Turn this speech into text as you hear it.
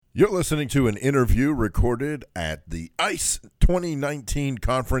You're listening to an interview recorded at the ICE2019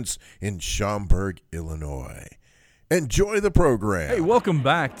 conference in Schaumburg, Illinois. Enjoy the program. Hey, welcome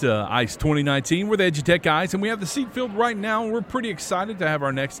back to ICE 2019. We're the EduTech guys, and we have the seat filled right now, and we're pretty excited to have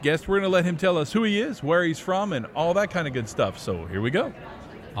our next guest. We're going to let him tell us who he is, where he's from, and all that kind of good stuff. So here we go.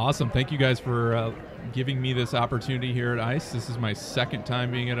 Awesome. Thank you guys for giving me this opportunity here at ICE. This is my second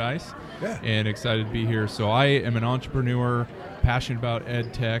time being at ICE, and excited to be here. So I am an entrepreneur, passionate about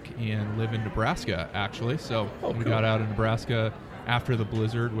ed tech, and live in Nebraska, actually. So we got out of Nebraska after the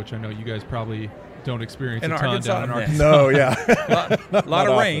blizzard, which I know you guys probably don't experience In a ton Arkansas, down in Arkansas. No, yeah. A lot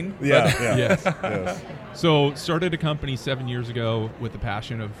of rain. Yeah. Yes. So started a company 7 years ago with the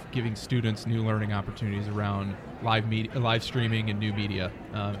passion of giving students new learning opportunities around live streaming and new media,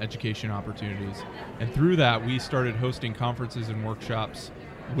 education opportunities. And through that, we started hosting conferences and workshops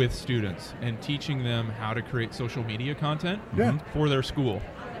with students and teaching them how to create social media content for their school.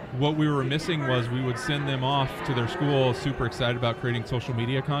 What we were missing was we would send them off to their school super excited about creating social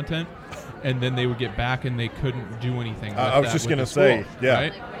media content, and then they would get back and they couldn't do anything with I was just going to say,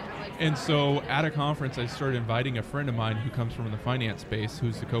 right? And so at a conference, I started inviting a friend of mine who comes from the finance space,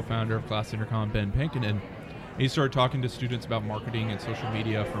 who's the co-founder of Class Intercom, Ben Pankinen. He started talking to students about marketing and social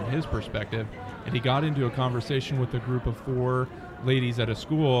media from his perspective, and he got into a conversation with a group of 4 ladies at a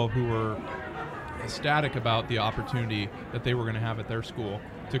school who were ecstatic about the opportunity that they were going to have at their school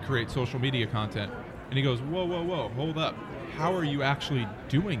to create social media content. And he goes, whoa, hold up. How are you actually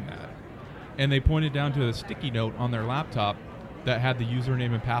doing that? And they pointed down to a sticky note on their laptop that had the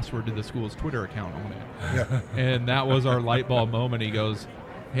username and password to the school's Twitter account on it. Yeah. And that was our light bulb moment. He goes,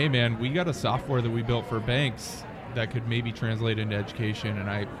 hey man, we got a software that we built for banks that could maybe translate into education. And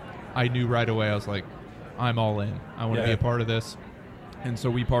I knew right away, I was like, I'm all in. I want to be a part of this. And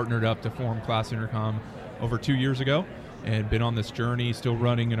so we partnered up to form Class Intercom over 2 years ago and been on this journey, still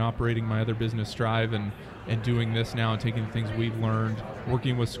running and operating my other business, Strive, and doing this now and taking the things we've learned,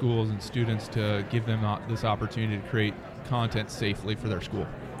 working with schools and students to give them this opportunity to create content safely for their school.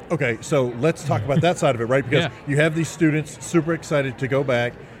 Okay, so let's talk about that side of it, right? Because you have these students super excited to go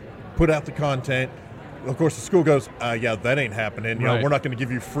back, put out the content. Of course, the school goes, that ain't happening. You know, we're not going to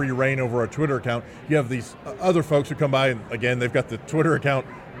give you free reign over our Twitter account. You have these other folks who come by, and again, they've got the Twitter account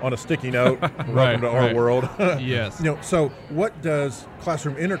on a sticky note. Welcome to our world. Yes. So what does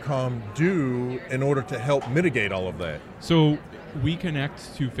Classroom Intercom do in order to help mitigate all of that? So we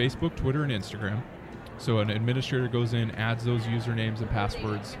connect to Facebook, Twitter, and Instagram. So an administrator goes in, adds those usernames and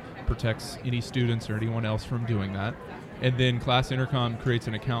passwords, protects any students or anyone else from doing that. And then Class Intercom creates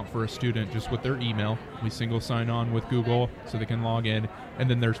an account for a student just with their email. We single sign on with Google so they can log in. And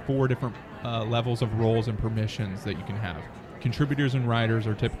then there's 4 different levels of roles and permissions that you can have. Contributors and writers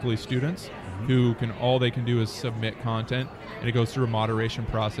are typically students who all they can do is submit content, and it goes through a moderation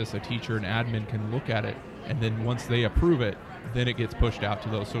process. A teacher and admin can look at it, and then once they approve it, then it gets pushed out to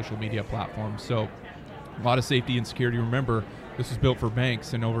those social media platforms. So a lot of safety and security. Remember, this was built for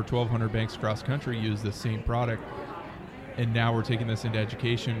banks, and over 1,200 banks across the country use this same product. And now we're taking this into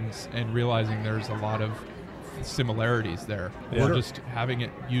education and realizing there's a lot of similarities there. Yeah. We're just having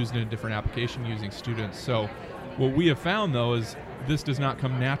it used in a different application using students. So what we have found, though, is this does not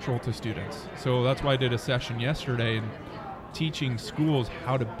come natural to students. So that's why I did a session yesterday and teaching schools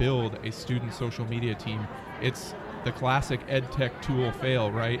how to build a student social media team. It's the classic ed tech tool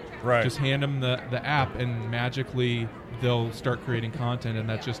fail, right? Right. Just hand them the app and magically they'll start creating content, and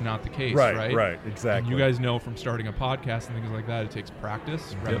that's just not the case, Right, exactly. And you guys know from starting a podcast and things like that, it takes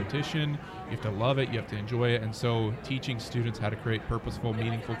practice, repetition. You have to love it, you have to enjoy it. And so teaching students how to create purposeful,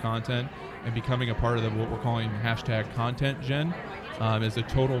 meaningful content and becoming a part of what we're calling #ContentGen is a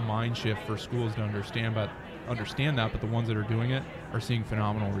total mind shift for schools to understand that, but the ones that are doing it are seeing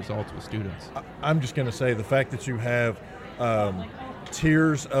phenomenal results with students. I'm just going to say the fact that you have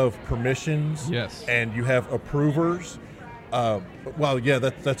tiers of permissions and you have approvers,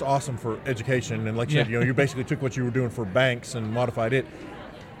 that's awesome for education. And like you said, you basically took what you were doing for banks and modified it.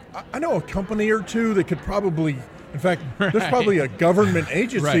 I know a company or two that could probably, in fact, there's probably a government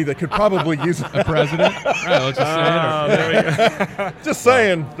agency that could probably use it. A president? Let's just say it. Just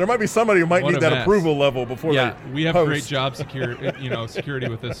saying, there might be somebody who might need that approval level before they we have post. great job security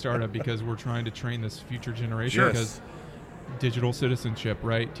with this startup because we're trying to train this future generation because digital citizenship,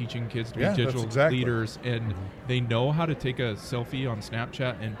 right? Teaching kids to be digital leaders, and they know how to take a selfie on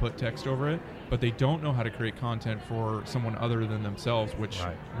Snapchat and put text over it, but they don't know how to create content for someone other than themselves, which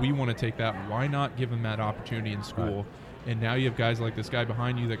we want to take that. Why not give them that opportunity in school? And now you have guys like this guy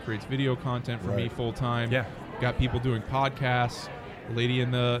behind you that creates video content for me full time. Got people doing podcasts. A lady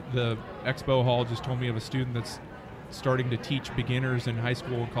in the expo hall just told me of a student that's starting to teach beginners and high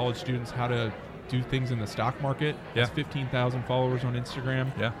school and college students how to do things in the stock market. Yeah. Has 15,000 followers on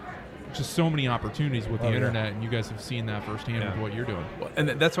Instagram. Yeah. Just so many opportunities with the internet, and you guys have seen that firsthand with what you're doing. Well, and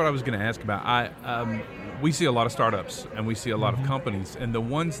that's what I was going to ask about. We see a lot of startups, and we see a lot of companies, and the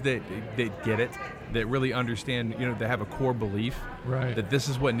ones that get it, that really understand, they have a core belief that this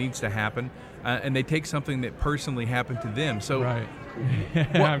is what needs to happen, and they take something that personally happened to them. So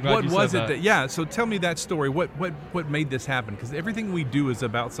what was it that so tell me that story. What made this happen? Because everything we do is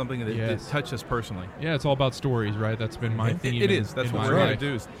about something that touched us personally. Yeah, it's all about stories, right? That's been my theme. It is. That's what we're going to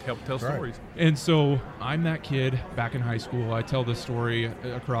do, is help tell stories. And so I'm that kid back in high school. I tell this story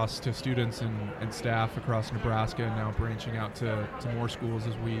across to students and staff across Nebraska, and now branching out to more schools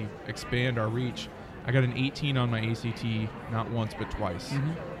as we expand our reach. I got an 18 on my ACT, not once but twice.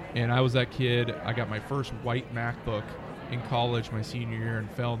 And I was that kid. I got my first white MacBook in college my senior year and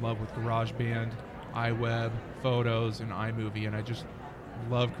fell in love with GarageBand, iWeb, Photos, and iMovie, and I just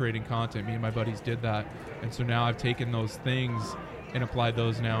love creating content. Me and my buddies did that, and so now I've taken those things and applied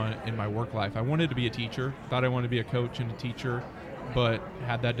those now in my work life. I wanted to be a teacher, thought I wanted to be a coach and a teacher, but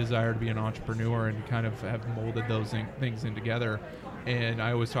had that desire to be an entrepreneur and kind of have molded those things in together. And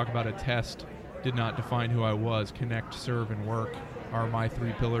I always talk about a test did not define who I was. Connect, serve, and work are my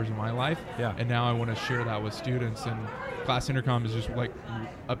 3 pillars of my life. Yeah. And now I want to share that with students. And Class Intercom is just like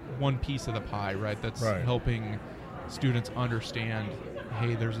one piece of the pie, right? That's helping students understand,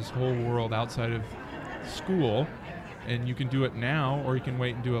 hey, there's this whole world outside of school, and you can do it now, or you can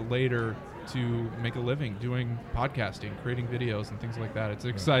wait and do it later to make a living doing podcasting, creating videos, and things like that. It's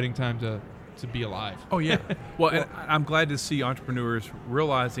an exciting time to be alive. Oh, yeah. Well, and I'm glad to see entrepreneurs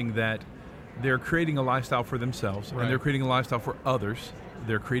realizing that they're creating a lifestyle for themselves, and they're creating a lifestyle for others.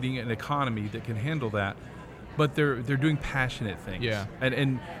 They're creating an economy that can handle that, but they're doing passionate things. Yeah.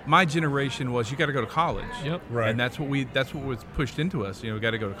 And my generation was, you got to go to college. Yep. Right. And that's what was pushed into us. We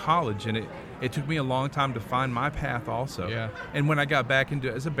got to go to college, and it took me a long time to find my path also. Yeah. And when I got back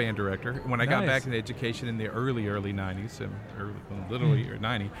into as a band director, when I got back into education in the early 90s, literally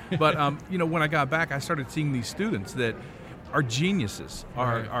 90, but when I got back, I started seeing these students that are geniuses,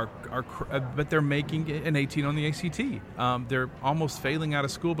 but they're making an 18 on the ACT. They're almost failing out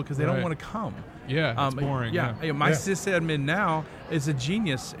of school because they don't want to come. Yeah, it's boring. My sysadmin now is a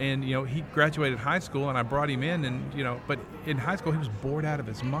genius, and he graduated high school, and I brought him in, and but in high school he was bored out of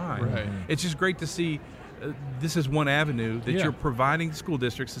his mind. Right. It's just great to see. This is one avenue that you're providing school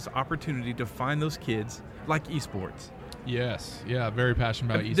districts this opportunity to find those kids, like esports. Yes. Yeah. Very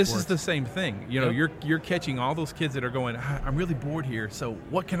passionate about esports. This is the same thing. You're catching all those kids that are going, I'm really bored here, so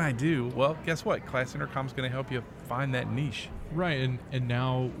what can I do? Well, guess what? Class Intercom is going to help you find that niche. Right. And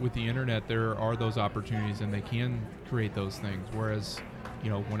now with the internet, there are those opportunities, and they can create those things. Whereas,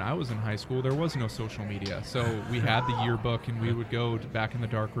 when I was in high school, there was no social media. So we had the yearbook, and we would go back in the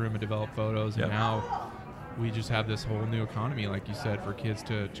dark room and develop photos. And now we just have this whole new economy, like you said, for kids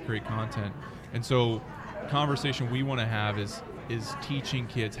to create content. And so conversation we want to have is teaching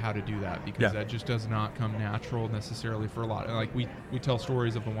kids how to do that, because that just does not come natural necessarily for a lot. Like we tell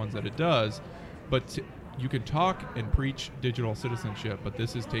stories of the ones that it does, but you can talk and preach digital citizenship, but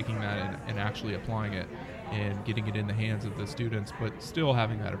this is taking that and actually applying it and getting it in the hands of the students, but still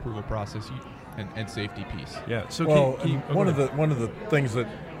having that approval process and safety piece. Yeah. So one of the things that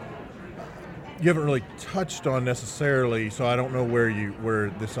you haven't really touched on necessarily, so I don't know where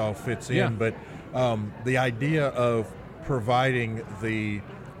this all fits in, but the idea of providing the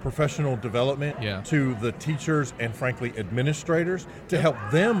professional development to the teachers and frankly administrators to help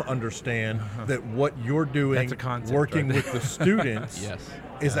them understand that what you're doing, working with the students,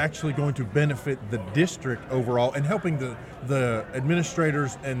 is actually going to benefit the district overall, and helping the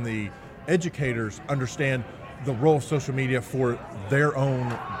administrators and the educators understand the role of social media for their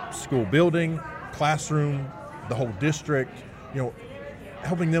own school building, classroom, the whole district,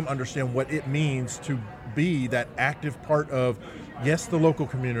 helping them understand what it means to be that active part of, yes, the local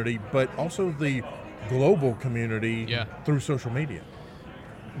community, but also the global community through social media.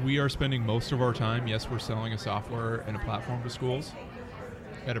 We are spending most of our time, we're selling a software and a platform to schools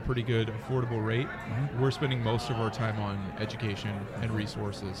at a pretty good, affordable rate. We're spending most of our time on education and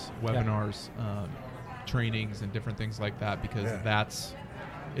resources, webinars, trainings, and different things like that, because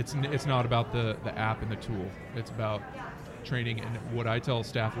it's not about the app and the tool. It's about training. And what I tell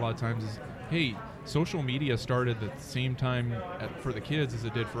staff a lot of times is, hey, social media started at the same time for the kids as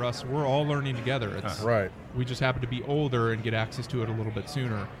it did for us. We're all learning together. We just happen to be older and get access to it a little bit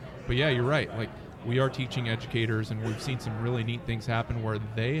sooner. But yeah, you're right. Like, we are teaching educators, and we've seen some really neat things happen where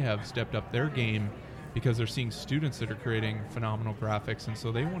they have stepped up their game because they're seeing students that are creating phenomenal graphics, and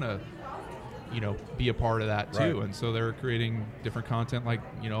so they want to be a part of that too. Right. And so they're creating different content like,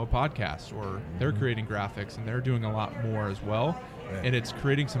 a podcast, or they're creating graphics, and they're doing a lot more as well. Yeah. And it's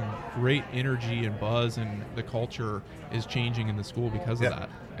creating some great energy and buzz, and the culture is changing in the school because of that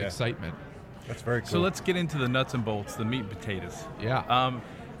excitement. That's very cool. So let's get into the nuts and bolts, the meat and potatoes. Yeah.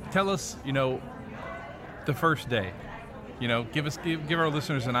 Tell us, the first day. Give our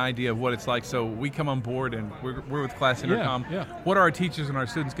listeners an idea of what it's like. So we come on board, and we're with Class Intercom. Yeah. What are our teachers and our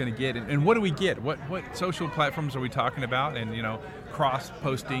students going to get, and what do we get? What social platforms are we talking about? And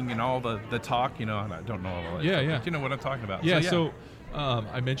cross-posting and all the talk. I don't know all of that. But you know what I'm talking about. Yeah. So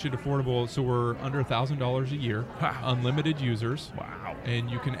I mentioned affordable. So we're under $1,000 a year. Wow. Unlimited users. Wow.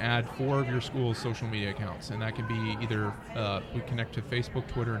 And you can add 4 of your school's social media accounts, and that can be either we connect to Facebook,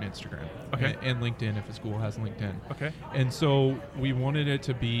 Twitter, and Instagram, and LinkedIn if a school has LinkedIn. Okay. And so we wanted it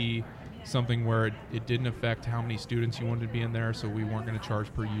to be something where it didn't affect how many students you wanted to be in there, so we weren't going to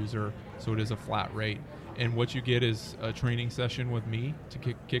charge per user, so it is a flat rate. And what you get is a training session with me to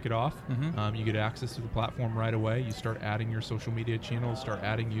kick it off. Mm-hmm. You get access to the platform right away. You start adding your social media channels, start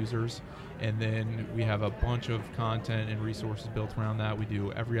adding users, and then we have a bunch of content and resources built around that. We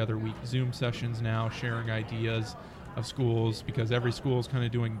do every other week Zoom sessions now, sharing ideas of schools, because every school is kind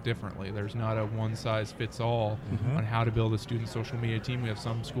of doing differently. There's not a one-size-fits-all on how to build a student social media team. We have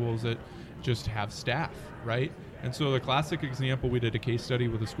some schools that just have staff, right? And so the classic example, we did a case study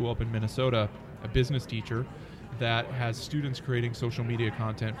with a school up in Minnesota, a business teacher that has students creating social media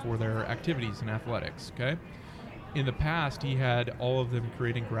content for their activities in athletics, okay? In the past, he had all of them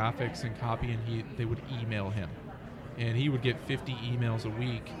creating graphics and copy, and they would email him. And he would get 50 emails a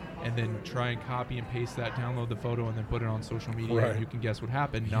week, and then try and copy and paste that, download the photo, and then put it on social media. Right. And you can guess what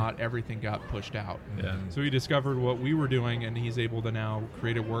happened. Not everything got pushed out. Yeah. So he discovered what we were doing, and he's able to now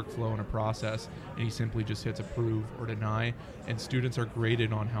create a workflow and a process, and he simply just hits approve or deny, and students are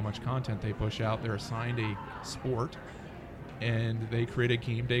graded on how much content they push out. They're assigned a sport, and they create a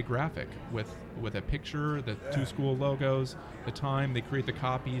game day graphic with a picture, the 2 school logos, the time. They create the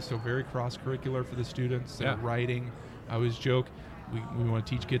copy, so very cross-curricular for the students. They're writing. I always joke, we want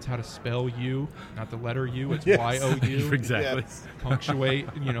to teach kids how to spell you, not the letter U. It's Y-O-U. Exactly. Yes. Punctuate,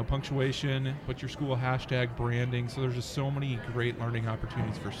 punctuation, put your school hashtag, branding. So there's just so many great learning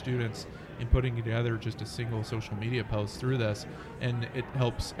opportunities for students in putting together just a single social media post through this, and it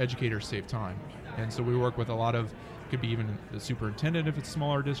helps educators save time. And so we work with a lot of, could be even the superintendent if it's a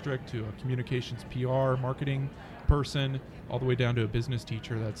smaller district, to a communications PR, marketing person, all the way down to a business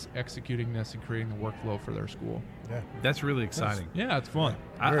teacher that's executing this and creating the workflow for their school. Yeah. That's really exciting. Yeah, it's fun.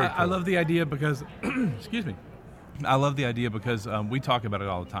 I love the idea because, excuse me, I love the idea because we talk about it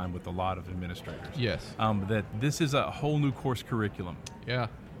all the time with a lot of administrators. Yes. That this is a whole new course curriculum. Yeah.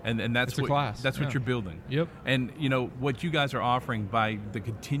 And that's It's a class. That's what you're building. Yep. And what you guys are offering by the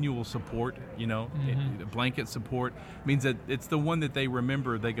continual support, blanket support, means that it's the one that they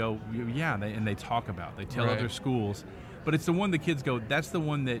remember. They go, and they talk about. They tell other schools, but it's the one the kids go, that's the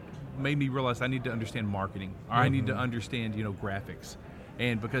one that made me realize I need to understand marketing, or I need to understand graphics.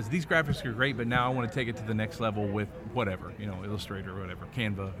 And because these graphics are great, but now I want to take it to the next level with whatever, Illustrator or whatever,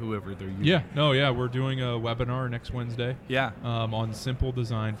 Canva, whoever they're using. We're doing a webinar next Wednesday. On simple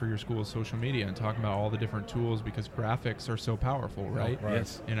design for your school's social media, and talking about all the different tools, because graphics are so powerful, right?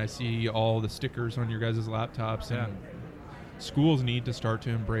 Yes. And I see all the stickers on your guys' laptops, and schools need to start to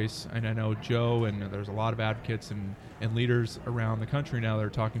embrace, and I know Joe, and there's a lot of advocates and leaders around the country now that are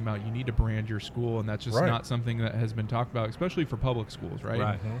talking about you need to brand your school, and that's just not something that has been talked about, especially for public schools, right?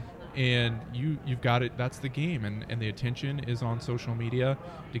 Mm-hmm. And you've got it. That's the game, and the attention is on social media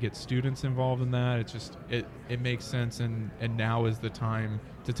to get students involved in that. It's just it makes sense, and now is the time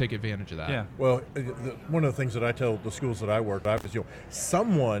to take advantage of that. Yeah. Well, one of the things that I tell the schools that I work at is,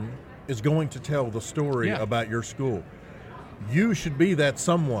 someone is going to tell the story about your school. You should be that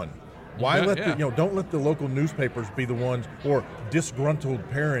someone. Why don't let the local newspapers be the ones, or disgruntled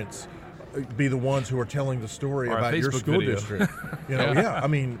parents be the ones who are telling the story or about your school video. district. I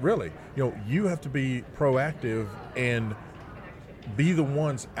mean, really, you have to be proactive and be the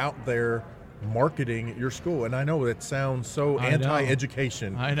ones out there marketing your school. And I know that sounds so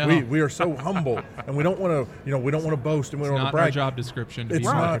anti-education. I know. We are so humble, and we don't want to boast, and we don't want to brag. It's not our job description to be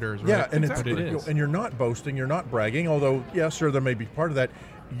Not, marketers, right? Yeah, and Exactly. It is. And you're not boasting, you're not bragging, although, sure, there may be part of that.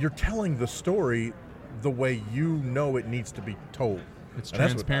 You're telling the story the way it needs to be told. It's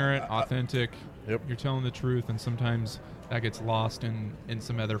transparent, authentic. Yep. You're telling the truth, and sometimes that gets lost in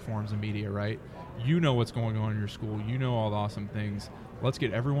some other forms of media, right? You know what's going on in your school. You know all the awesome things. Let's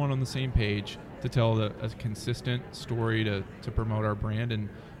get everyone on the same page to tell a consistent story to promote our brand, and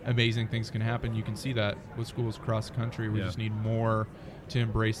amazing things can happen. You can see that with schools across the country. We just need more to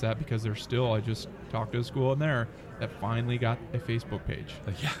embrace that, because there's still, I just talked to a school in there that finally got a Facebook page.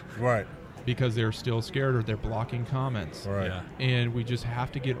 Yeah. Right. Because they're still scared, or they're blocking comments. Right. Yeah. And we just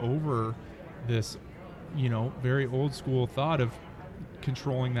have to get over this, very old school thought of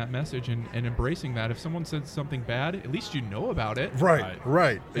controlling that message and embracing that. If someone says something bad, at least you know about it. Right.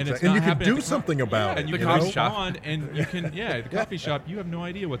 And, Exactly. And you can do something about it. And you can respond, and you can, the coffee shop, you have no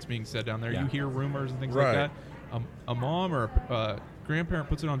idea what's being said down there. Yeah. You hear rumors and things like that. A mom or a grandparent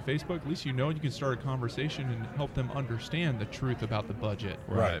puts it on Facebook, at least you can start a conversation and help them understand the truth about the budget.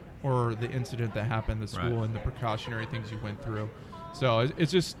 Right. Or the incident that happened at school and the precautionary things you went through. So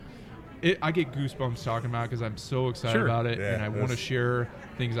it's just, I get goosebumps talking about it because I'm so excited about it, and I want to share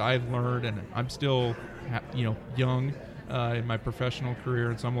things I've learned, and I'm still, young in my professional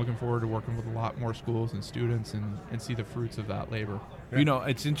career, and so I'm looking forward to working with a lot more schools and students and see the fruits of that labor. Yeah.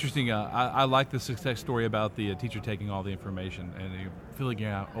 It's interesting. I like the success story about the teacher taking all the information and filling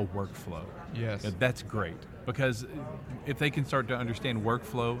out a workflow. Yes. That's great, because if they can start to understand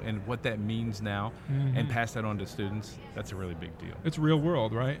workflow and what that means now and pass that on to students, that's a really big deal. It's real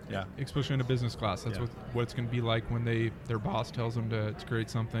world, right? Yeah. Especially in a business class. That's what it's going to be like when their boss tells them to create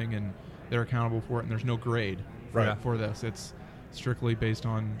something and they're accountable for it, and there's no grade for this. It's strictly based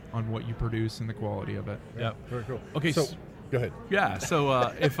on what you produce and the quality of it. Yeah. Very cool. Okay. So go ahead. Yeah.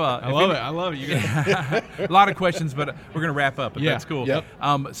 So if I love it. You guys. a lot of questions, but we're going to wrap up. But that's cool. Yep.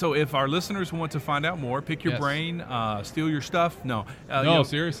 So if our listeners want to find out more, pick your brain, steal your stuff. No.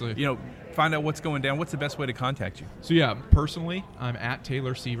 Seriously. Find out what's going down. What's the best way to contact you? So personally, I'm at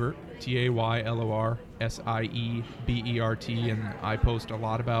Taylor Siebert, TaylorSiebert, and I post a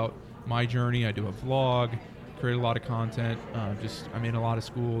lot about my journey. I do a vlog, create a lot of content. I'm in a lot of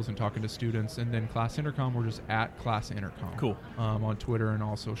schools and talking to students. And then Class Intercom, we're just at Class Intercom. Cool. On Twitter and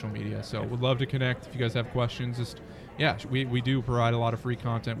all social media. So would love to connect. If you guys have questions, we do provide a lot of free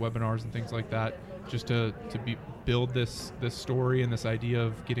content, webinars and things like that, just to build this story and this idea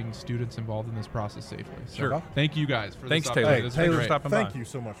of getting students involved in this process safely. So Sure. Thank you guys for Thanks, this Taylor. opportunity. Taylor, Great. stopping by. Thank you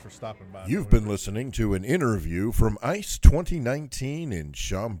so much for stopping by. You've been listening to an interview from ICE 2019 in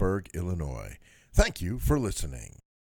Schaumburg, Illinois. Thank you for listening.